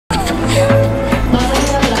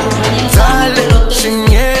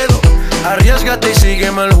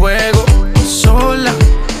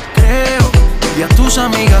tus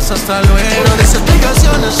amigas, hasta luego. No des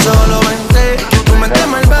explicaciones, solo vente. Que tu mente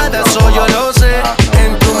malvada, soy yo lo sé.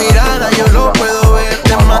 En tu mirada yo lo puedo ver.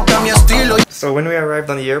 Te mata mi estilo. So when we arrived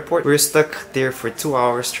on the airport, we were stuck there for 2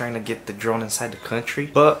 hours trying to get the drone inside the country.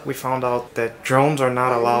 But we found out that drones are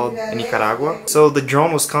not allowed in Nicaragua. So the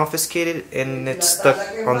drone was confiscated and it's stuck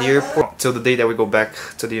on the airport till the day that we go back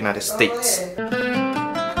to the United States.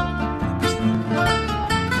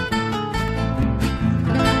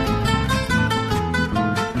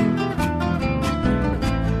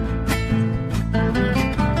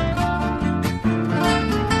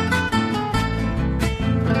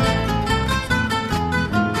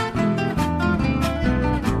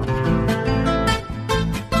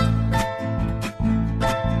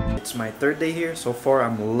 It's my third day here. So far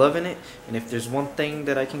I'm loving it, and if there's one thing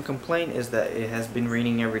that I can complain is that it has been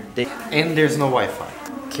raining every day and there's no Wi-Fi.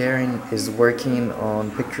 Karen is working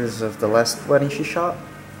on pictures of the last wedding she shot.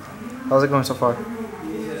 How's it going so far?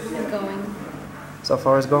 It's going. So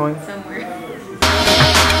far it's going? Somewhere.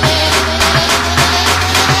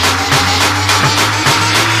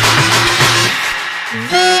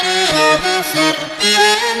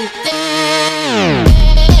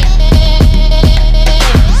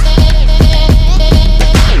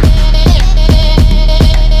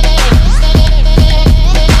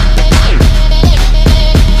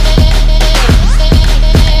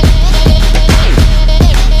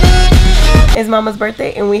 It's Mama's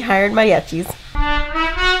birthday and we hired mariachis.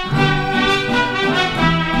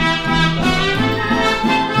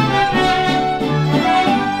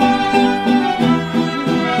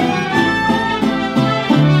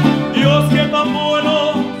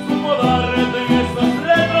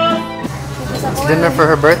 It's dinner for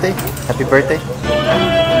her birthday. Happy birthday.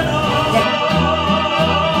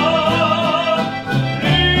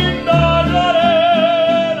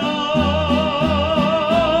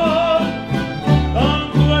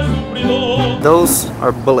 Those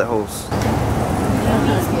are bullet holes.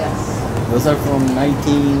 Yes. Those are from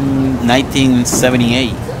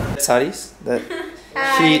 1978. Saris, that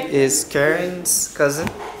she is Karen's cousin.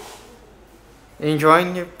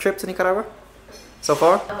 Enjoying your trip to Nicaragua so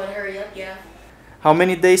far? I'm gonna hurry up, yeah. How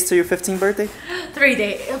many days to your 15th birthday? 3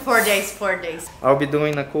 days, 4 days, 4 days. I'll be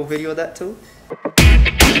doing a cool video of that too.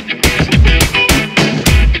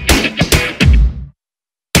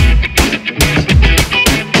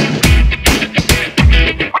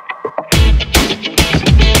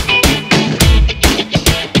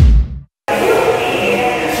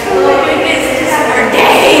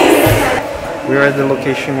 We are at the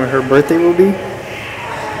location where her birthday will be,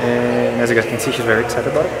 and as you guys can see, she's very excited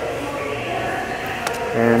about it.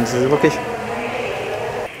 And this is the location.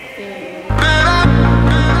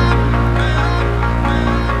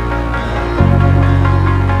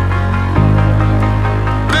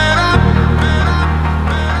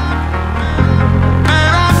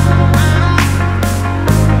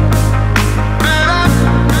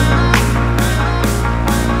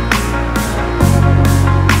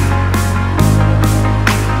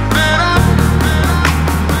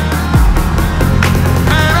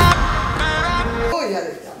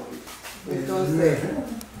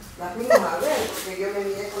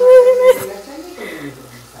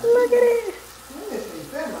 Look at it.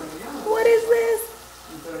 What is this?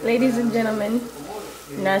 Ladies and gentlemen,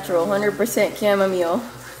 natural, 100% chamomile.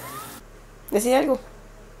 ¿Decía algo?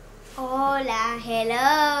 Hola,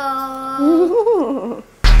 hello.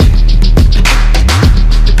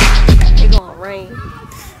 It's gonna rain.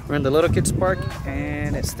 We're in the little kids park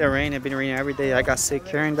and it's still raining. It's been raining every day. I got sick,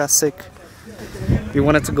 Karen got sick. We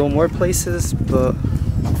wanted to go more places, but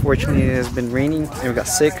unfortunately it has been raining and we got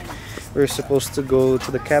sick. We were supposed to go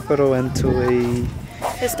to the capital and to a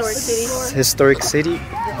historic city,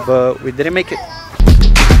 but we didn't make it.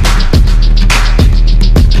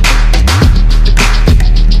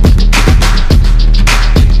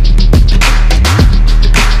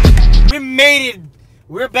 We made it!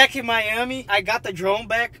 We're back in Miami. I got the drone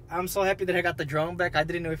back. I'm so happy that I got the drone back. I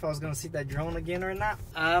didn't know if I was gonna see that drone again or not.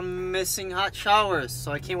 I'm missing hot showers,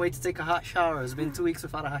 so I can't wait to take a hot shower. It's been 2 weeks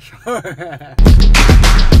without a hot shower.